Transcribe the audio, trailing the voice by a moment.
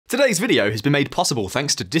Today's video has been made possible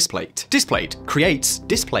thanks to Displate. Displate creates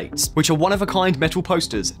displates, which are one-of-a-kind metal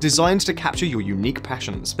posters designed to capture your unique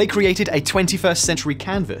passions. They created a 21st century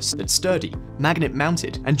canvas that's sturdy,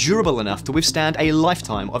 magnet-mounted, and durable enough to withstand a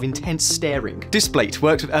lifetime of intense staring. Displate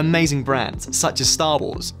works with amazing brands such as Star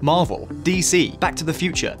Wars, Marvel, DC, Back to the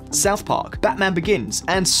Future, South Park, Batman Begins,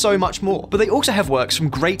 and so much more. But they also have works from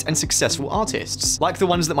great and successful artists, like the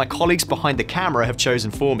ones that my colleagues behind the camera have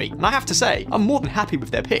chosen for me. And I have to say, I'm more than happy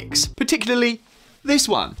with their picks. Particularly this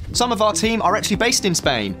one. Some of our team are actually based in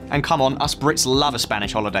Spain, and come on, us Brits love a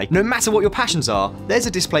Spanish holiday. No matter what your passions are, there's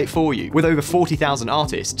a Displate for you. With over 40,000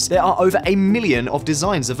 artists, there are over 1 million of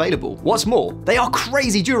designs available. What's more, they are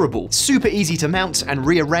crazy durable, super easy to mount and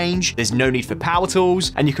rearrange, there's no need for power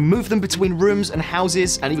tools, and you can move them between rooms and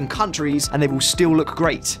houses and even countries, and they will still look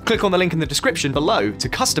great. Click on the link in the description below to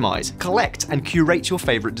customize, collect, and curate your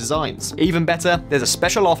favorite designs. Even better, there's a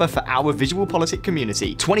special offer for our VisualPolitik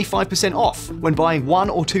community, 25% off when buying 1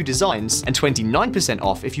 or 2 designs, and 29%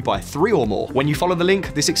 off if you buy 3 or more. When you follow the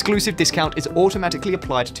link, this exclusive discount is automatically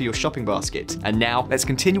applied to your shopping basket. And now, let's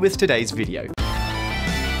continue with today's video.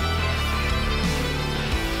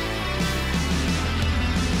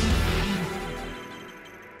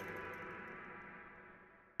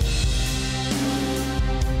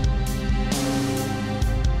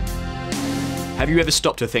 Have you ever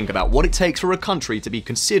stopped to think about what it takes for a country to be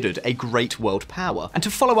considered a great world power? And to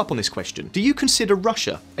follow up on this question, do you consider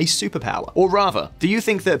Russia a superpower? Or rather, do you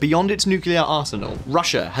think that beyond its nuclear arsenal,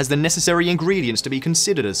 Russia has the necessary ingredients to be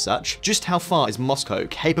considered as such? Just how far is Moscow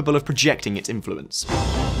capable of projecting its influence?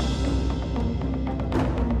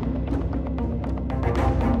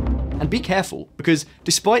 And be careful, because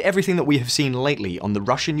despite everything that we have seen lately on the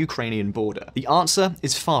Russian-Ukrainian border, the answer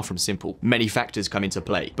is far from simple. Many factors come into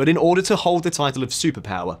play, but in order to hold the title of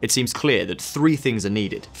superpower, it seems clear that 3 things are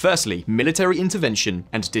needed. Firstly, military intervention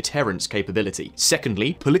and deterrence capability.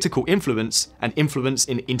 Secondly, political influence and influence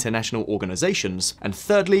in international organizations. And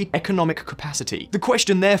thirdly, economic capacity. The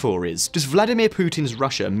question therefore is, does Vladimir Putin's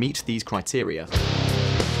Russia meet these criteria?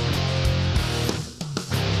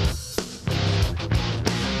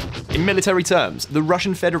 In military terms, the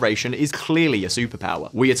Russian Federation is clearly a superpower.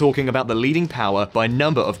 We are talking about the leading power by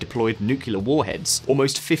number of deployed nuclear warheads,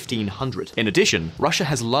 almost 1,500. In addition, Russia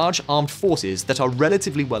has large armed forces that are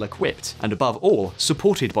relatively well equipped, and above all,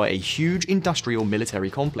 supported by a huge industrial military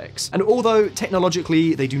complex. And although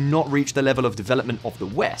technologically they do not reach the level of development of the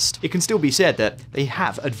West, it can still be said that they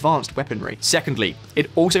have advanced weaponry. Secondly, it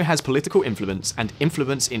also has political influence and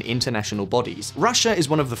influence in international bodies. Russia is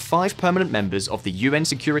one of the 5 permanent members of the UN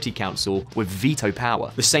Security Council with veto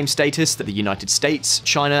power, the same status that the United States,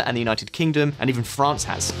 China, and the United Kingdom, and even France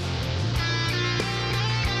has.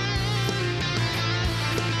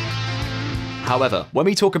 However, when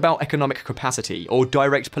we talk about economic capacity or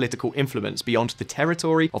direct political influence beyond the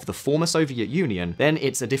territory of the former Soviet Union, then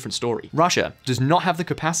it's a different story. Russia does not have the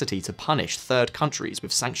capacity to punish third countries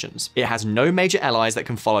with sanctions. It has no major allies that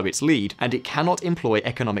can follow its lead, and it cannot employ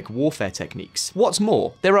economic warfare techniques. What's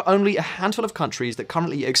more, there are only a handful of countries that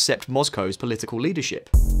currently accept Moscow's political leadership.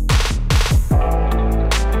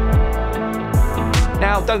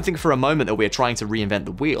 Now, don't think for a moment that we're trying to reinvent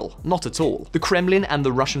the wheel. Not at all. The Kremlin and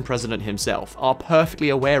the Russian president himself are perfectly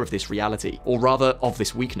aware of this reality, or rather, of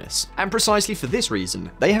this weakness. And precisely for this reason,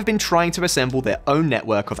 they have been trying to assemble their own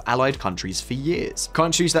network of allied countries for years.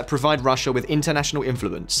 Countries that provide Russia with international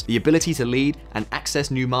influence, the ability to lead and access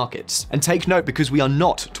new markets. And take note, because we are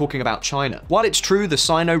not talking about China. While it's true the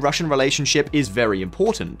Sino-Russian relationship is very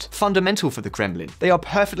important, fundamental for the Kremlin, they are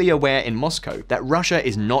perfectly aware in Moscow that Russia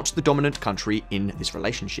is not the dominant country in this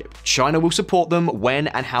relationship. China will support them when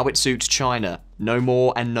and how it suits China, no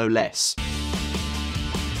more and no less.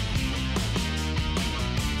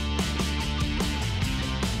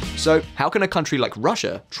 So, how can a country like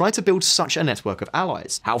Russia try to build such a network of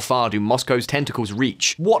allies? How far do Moscow's tentacles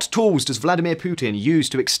reach? What tools does Vladimir Putin use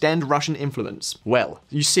to extend Russian influence? Well,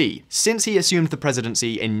 you see, since he assumed the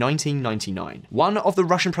presidency in 1999, one of the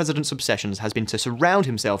Russian president's obsessions has been to surround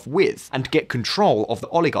himself with and get control of the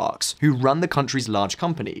oligarchs who run the country's large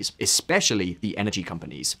companies, especially the energy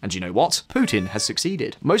companies. And you know what? Putin has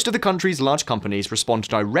succeeded. Most of the country's large companies respond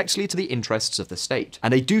directly to the interests of the state,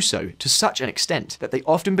 and they do so to such an extent that they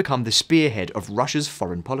often become the spearhead of Russia's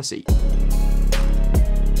foreign policy.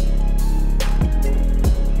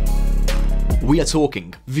 We are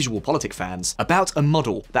talking, VisualPolitik fans, about a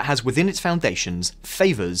model that has within its foundations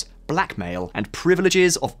favors, blackmail, and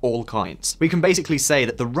privileges of all kinds. We can basically say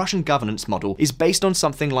that the Russian governance model is based on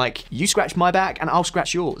something like, you scratch my back and I'll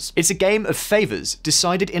scratch yours. It's a game of favors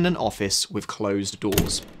decided in an office with closed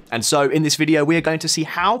doors. And so in this video, we are going to see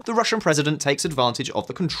how the Russian president takes advantage of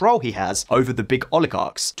the control he has over the big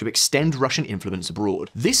oligarchs to extend Russian influence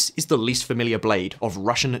abroad. This is the least familiar blade of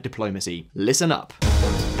Russian diplomacy. Listen up.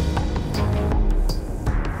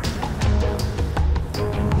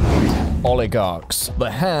 Oligarchs,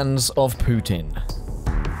 the hands of Putin.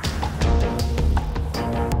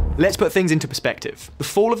 Let's put things into perspective. The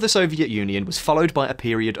fall of the Soviet Union was followed by a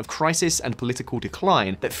period of crisis and political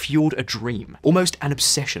decline that fueled a dream, almost an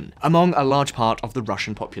obsession, among a large part of the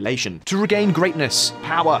Russian population to regain greatness,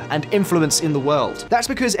 power, and influence in the world. That's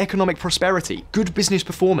because economic prosperity, good business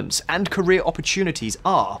performance, and career opportunities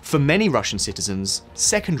are, for many Russian citizens,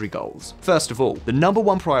 secondary goals. First of all, the number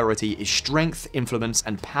one priority is strength, influence,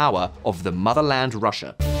 and power of the motherland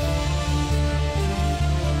Russia.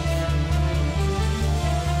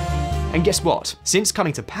 And guess what? Since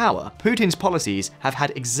coming to power, Putin's policies have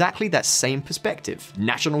had exactly that same perspective.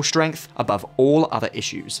 National strength above all other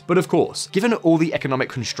issues. But of course, given all the economic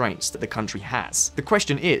constraints that the country has,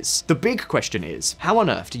 the big question is, how on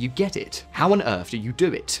earth do you get it? How on earth do you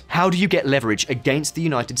do it? How do you get leverage against the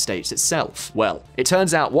United States itself? Well, it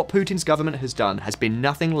turns out what Putin's government has done has been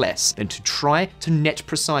nothing less than to try to net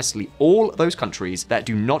precisely all those countries that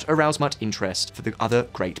do not arouse much interest for the other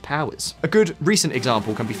great powers. A good recent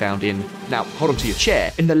example can be found in, now hold on to your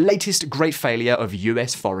chair, in the latest great failure of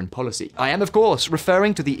US foreign policy. I am of course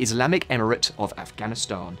referring to the Islamic Emirate of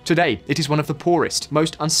Afghanistan. Today, it is one of the poorest,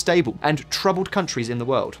 most unstable and troubled countries in the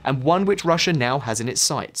world, and one which Russia now has in its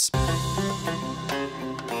sights.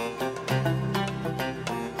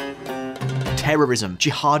 Terrorism,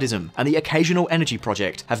 jihadism, and the occasional energy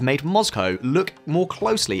project have made Moscow look more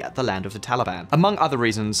closely at the land of the Taliban. Among other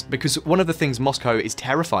reasons, because one of the things Moscow is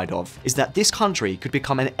terrified of is that this country could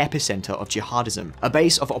become an epicenter of jihadism, a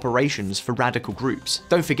base of operations for radical groups.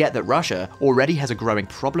 Don't forget that Russia already has a growing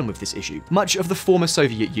problem with this issue. Much of the former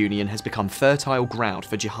Soviet Union has become fertile ground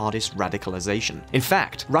for jihadist radicalization. In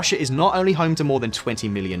fact, Russia is not only home to more than 20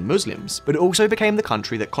 million Muslims, but also became the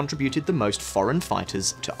country that contributed the most foreign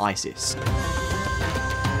fighters to ISIS.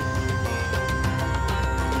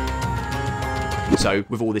 So,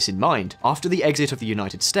 with all this in mind, after the exit of the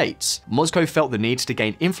United States, Moscow felt the need to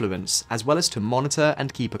gain influence as well as to monitor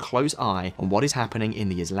and keep a close eye on what is happening in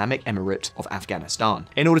the Islamic Emirate of Afghanistan.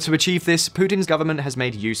 In order to achieve this, Putin's government has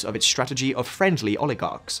made use of its strategy of friendly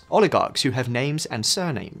oligarchs. Oligarchs who have names and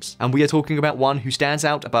surnames. And we are talking about one who stands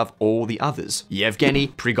out above all the others, Yevgeny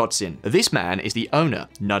Prigozhin. This man is the owner,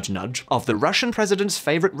 nudge nudge, of the Russian president's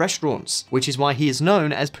favorite restaurants, which is why he is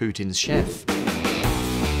known as Putin's chef.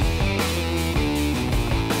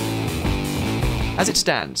 As it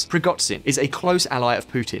stands, Prigozhin is a close ally of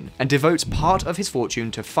Putin and devotes part of his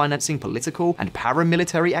fortune to financing political and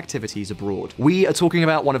paramilitary activities abroad. We are talking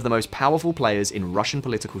about one of the most powerful players in Russian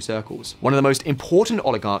political circles, one of the most important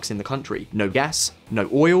oligarchs in the country. No gas, no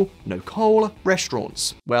oil, no coal,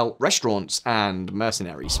 restaurants. Well, restaurants and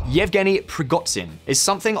mercenaries. Yevgeny Prigozhin is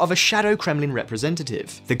something of a shadow Kremlin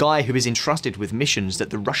representative, the guy who is entrusted with missions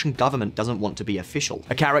that the Russian government doesn't want to be official,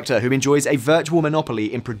 a character who enjoys a virtual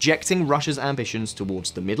monopoly in projecting Russia's ambitions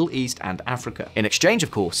towards the Middle East and Africa, in exchange,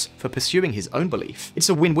 of course, for pursuing his own belief. It's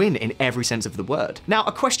a win-win in every sense of the word. Now,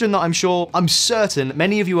 a question that I'm certain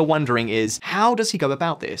many of you are wondering is, how does he go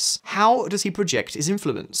about this? How does he project his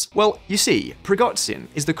influence? Well, you see, Prigozhin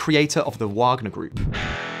is the creator of the Wagner Group.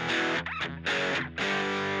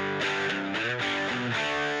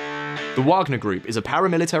 The Wagner Group is a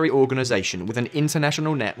paramilitary organization with an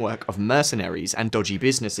international network of mercenaries and dodgy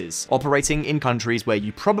businesses, operating in countries where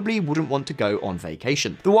you probably wouldn't want to go on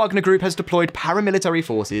vacation. The Wagner Group has deployed paramilitary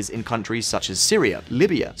forces in countries such as Syria,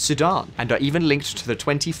 Libya, Sudan, and are even linked to the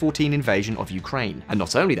 2014 invasion of Ukraine. And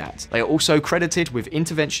not only that, they are also credited with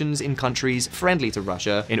interventions in countries friendly to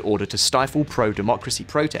Russia in order to stifle pro-democracy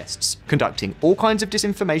protests, conducting all kinds of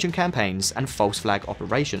disinformation campaigns and false flag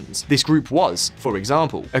operations. This group was, for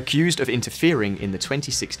example, accused of interfering in the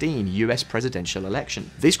 2016 US presidential election.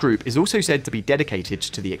 This group is also said to be dedicated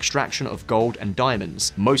to the extraction of gold and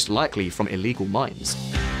diamonds, most likely from illegal mines.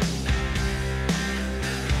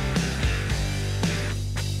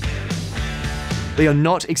 The They are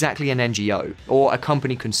not exactly an NGO, or a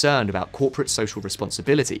company concerned about corporate social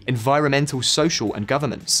responsibility, environmental, social, and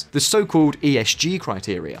governance, the so-called ESG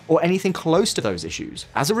criteria, or anything close to those issues.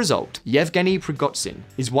 As a result, Yevgeny Prigozhin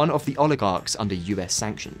is one of the oligarchs under US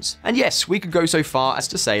sanctions. And yes, we could go so far as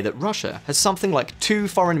to say that Russia has something like 2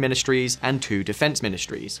 foreign ministries and 2 defense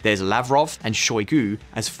ministries. There's Lavrov and Shoigu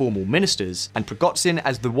as formal ministers, and Prigozhin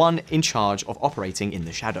as the one in charge of operating in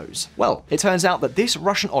the shadows. Well, it turns out that this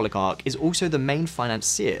Russian oligarch is also the main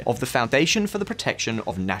financier of the Foundation for the Protection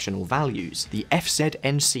of National Values, the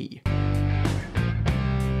FZNC.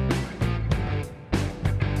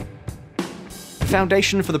 The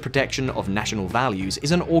Foundation for the Protection of National Values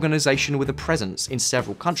is an organization with a presence in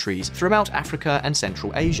several countries throughout Africa and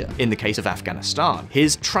Central Asia. In the case of Afghanistan,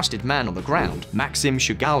 his trusted man on the ground, Maxim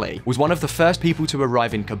Shugale, was one of the first people to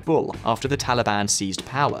arrive in Kabul after the Taliban seized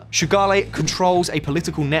power. Shugale controls a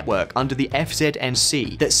political network under the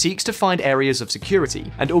FZNC that seeks to find areas of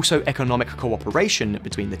security and also economic cooperation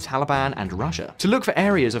between the Taliban and Russia, to look for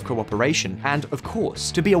areas of cooperation and, of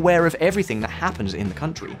course, to be aware of everything that happens in the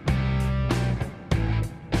country.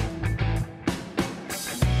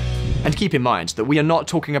 And keep in mind that we are not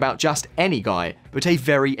talking about just any guy, but a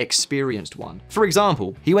very experienced one. For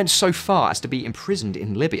example, he went so far as to be imprisoned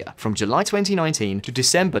in Libya from July 2019 to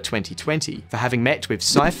December 2020 for having met with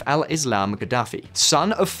Saif al-Islam Gaddafi,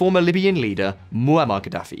 son of former Libyan leader Muammar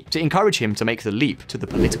Gaddafi, to encourage him to make the leap to the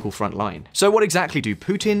political front line. So what exactly do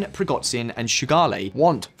Putin, Prigozhin, and Shugale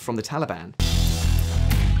want from the Taliban?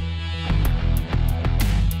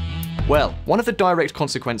 Well, one of the direct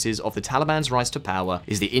consequences of the Taliban's rise to power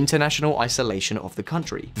is the international isolation of the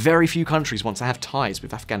country. Very few countries want to have ties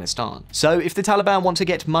with Afghanistan. So if the Taliban want to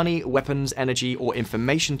get money, weapons, energy, or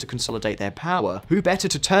information to consolidate their power, who better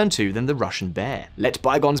to turn to than the Russian bear? Let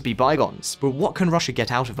bygones be bygones. But what can Russia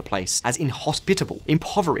get out of a place as inhospitable,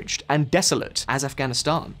 impoverished, and desolate as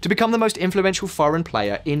Afghanistan to become the most influential foreign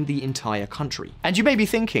player in the entire country? And you may be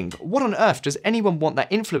thinking, what on earth does anyone want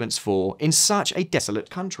that influence for in such a desolate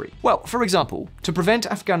country? Well, for example, to prevent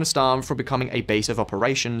Afghanistan from becoming a base of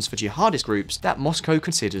operations for jihadist groups that Moscow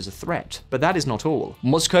considers a threat. But that is not all.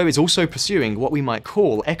 Moscow is also pursuing what we might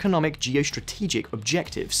call economic geostrategic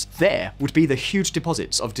objectives. There would be the huge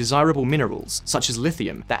deposits of desirable minerals, such as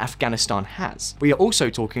lithium, that Afghanistan has. We are also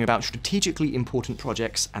talking about strategically important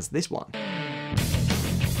projects as this one.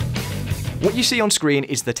 What you see on screen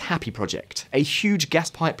is the TAPI project, a huge gas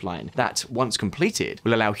pipeline that, once completed,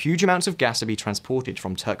 will allow huge amounts of gas to be transported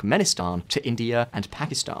from Turkmenistan to India and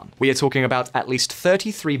Pakistan. We are talking about at least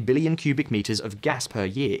 33 billion cubic meters of gas per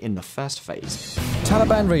year in the first phase.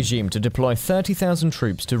 Taliban regime to deploy 30,000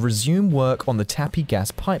 troops to resume work on the TAPI gas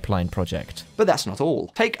pipeline project. But that's not all.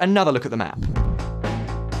 Take another look at the map.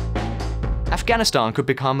 Afghanistan could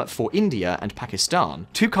become, for India and Pakistan,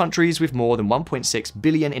 2 countries with more than 1.6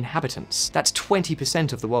 billion inhabitants. That's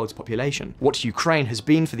 20% of the world's population. What Ukraine has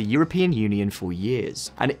been for the European Union for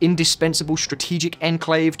years. An indispensable strategic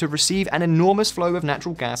enclave to receive an enormous flow of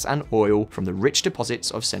natural gas and oil from the rich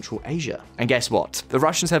deposits of Central Asia. And guess what? The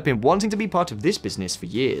Russians have been wanting to be part of this business for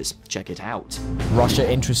years. Check it out.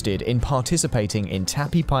 Russia interested in participating in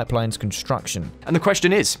TAPI pipeline's construction. And the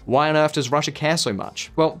question is, why on earth does Russia care so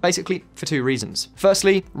much? Well, basically for 2 reasons.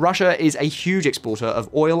 Firstly, Russia is a huge exporter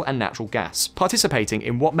of oil and natural gas. Participating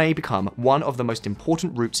in what may become one of the most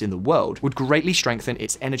important routes in the world would greatly strengthen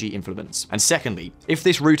its energy influence. And secondly, if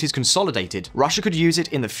this route is consolidated, Russia could use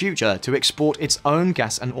it in the future to export its own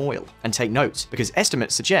gas and oil. And take note, because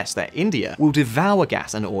estimates suggest that India will devour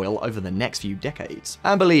gas and oil over the next few decades.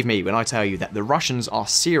 And believe me when I tell you that the Russians are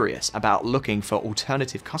serious about looking for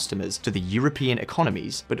alternative customers to the European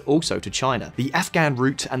economies, but also to China. The Afghan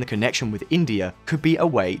route and the connection with India could be a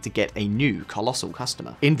way to get a new colossal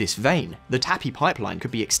customer. In this vein, the TAPI pipeline could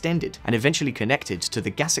be extended and eventually connected to the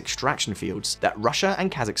gas extraction fields that Russia and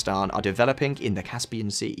Kazakhstan are developing in the Caspian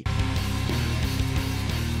Sea.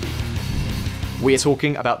 We are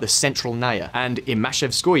talking about the Central Naya and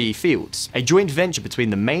Imashevskoye fields, a joint venture between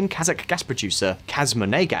the main Kazakh gas producer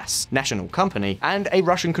Kazmunagas National Company and a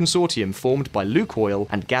Russian consortium formed by Lukoil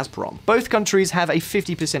and Gazprom. Both countries have a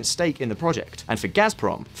 50% stake in the project, and for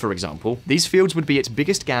Gazprom, for example, these fields would be its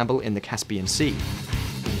biggest gamble in the Caspian Sea.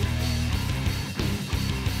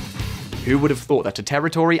 Who would have thought that a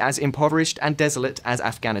territory as impoverished and desolate as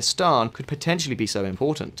Afghanistan could potentially be so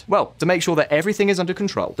important? Well, to make sure that everything is under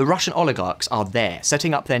control, the Russian oligarchs are there,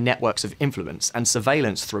 setting up their networks of influence and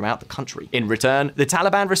surveillance throughout the country. In return, the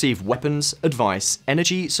Taliban receive weapons, advice,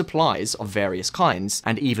 energy, supplies of various kinds,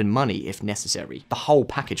 and even money if necessary. The whole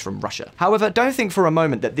package from Russia. However, don't think for a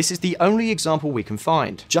moment that this is the only example we can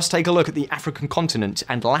find. Just take a look at the African continent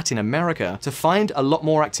and Latin America to find a lot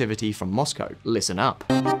more activity from Moscow. Listen up.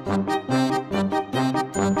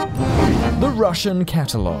 The Russian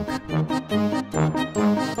catalogue.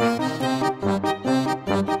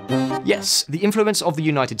 Yes, the influence of the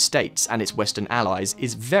United States and its Western allies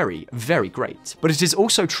is very, very great. But it is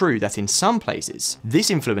also true that in some places, this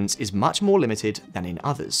influence is much more limited than in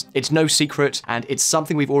others. It's no secret, and it's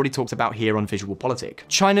something we've already talked about here on VisualPolitik.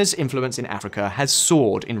 China's influence in Africa has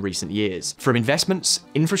soared in recent years. From investments,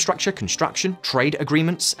 infrastructure construction, trade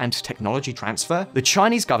agreements, and technology transfer, the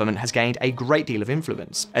Chinese government has gained a great deal of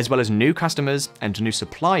influence, as well as new customers and new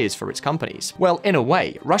suppliers for its companies. Well, in a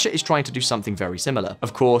way, Russia is trying to do something very similar.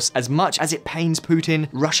 Of course, as much as it pains Putin,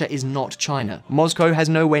 Russia is not China. Moscow has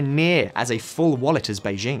nowhere near as a full wallet as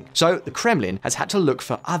Beijing. So the Kremlin has had to look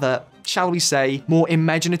for other, shall we say, more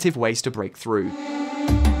imaginative ways to break through.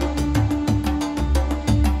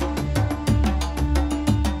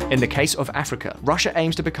 In the case of Africa, Russia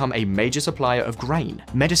aims to become a major supplier of grain,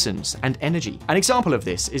 medicines, and energy. An example of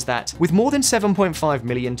this is that with more than 7.5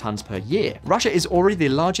 million tons per year, Russia is already the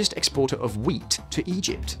largest exporter of wheat to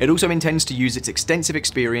Egypt. It also intends to use its extensive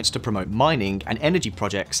experience to promote mining and energy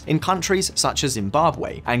projects in countries such as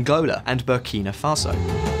Zimbabwe, Angola, and Burkina Faso.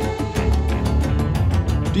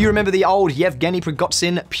 Do you remember the old Yevgeny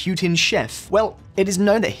Prigozhin Putin chef? Well, it is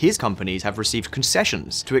known that his companies have received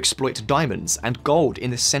concessions to exploit diamonds and gold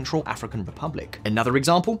in the Central African Republic. Another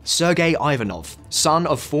example, Sergei Ivanov, son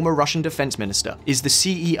of former Russian defense minister, is the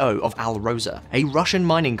CEO of Alrosa, a Russian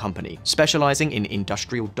mining company specializing in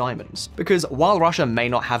industrial diamonds. Because while Russia may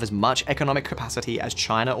not have as much economic capacity as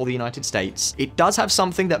China or the United States, it does have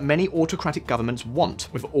something that many autocratic governments want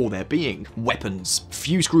with all their being: weapons,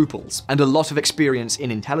 few scruples, and a lot of experience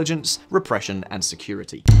in intelligence, repression, and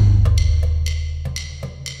security.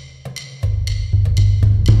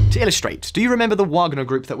 To illustrate, do you remember the Wagner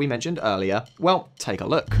Group that we mentioned earlier? Well, take a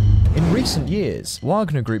look. In recent years,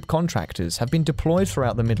 Wagner Group contractors have been deployed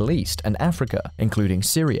throughout the Middle East and Africa, including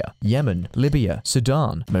Syria, Yemen, Libya,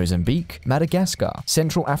 Sudan, Mozambique, Madagascar,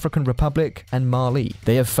 Central African Republic, and Mali.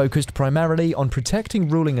 They have focused primarily on protecting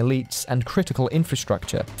ruling elites and critical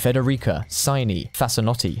infrastructure. Federica Saini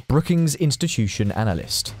Fasanotti, Brookings Institution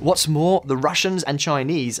analyst. What's more, the Russians and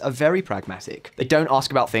Chinese are very pragmatic. They don't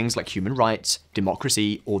ask about things like human rights,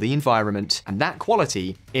 democracy, or the environment, and that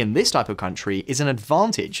quality in this type of country is an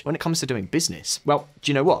advantage when it comes to doing business. Well,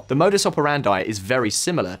 do you know what? The modus operandi is very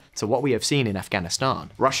similar to what we have seen in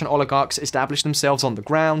Afghanistan. Russian oligarchs establish themselves on the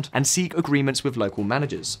ground and seek agreements with local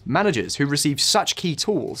managers. Managers who receive such key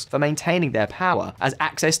tools for maintaining their power as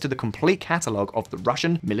access to the complete catalogue of the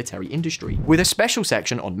Russian military industry, with a special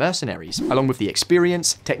section on mercenaries, along with the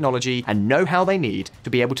experience, technology, and know-how they need to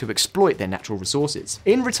be able to exploit their natural resources.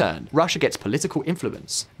 In return, Russia gets political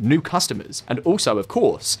influence, new customers, and also, of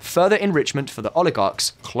course, further enrichment for the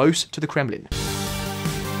oligarchs close to the Kremlin.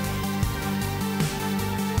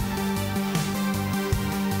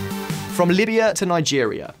 From Libya to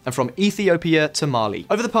Nigeria, and from Ethiopia to Mali.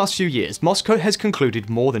 Over the past few years, Moscow has concluded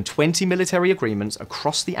more than 20 military agreements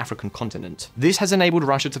across the African continent. This has enabled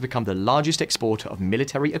Russia to become the largest exporter of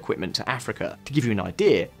military equipment to Africa. To give you an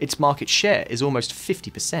idea, its market share is almost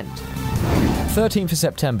 50%. 13th of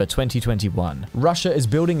September 2021, Russia is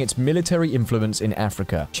building its military influence in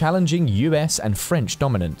Africa, challenging US and French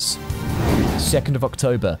dominance. 2nd of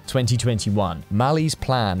October 2021, Mali's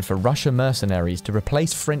plan for Russian mercenaries to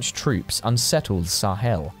replace French troops unsettles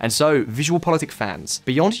Sahel. And so, VisualPolitik fans,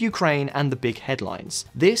 beyond Ukraine and the big headlines,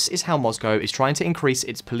 this is how Moscow is trying to increase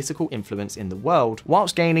its political influence in the world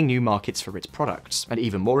whilst gaining new markets for its products. And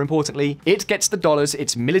even more importantly, it gets the dollars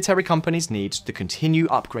its military companies need to continue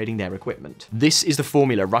upgrading their equipment. This is the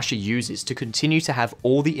formula Russia uses to continue to have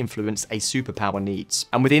all the influence a superpower needs.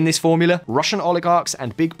 And within this formula, Russian oligarchs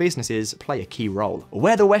and big businesses play a key role.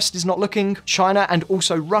 Where the West is not looking, China and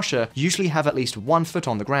also Russia usually have at least one foot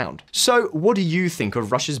on the ground. So what do you think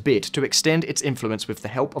of Russia's bid to extend its influence with the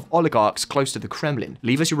help of oligarchs close to the Kremlin?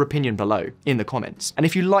 Leave us your opinion below in the comments. And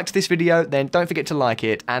if you liked this video, then don't forget to like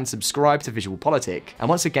it and subscribe to VisualPolitik. And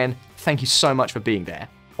once again, thank you so much for being there.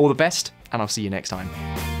 All the best, and I'll see you next time.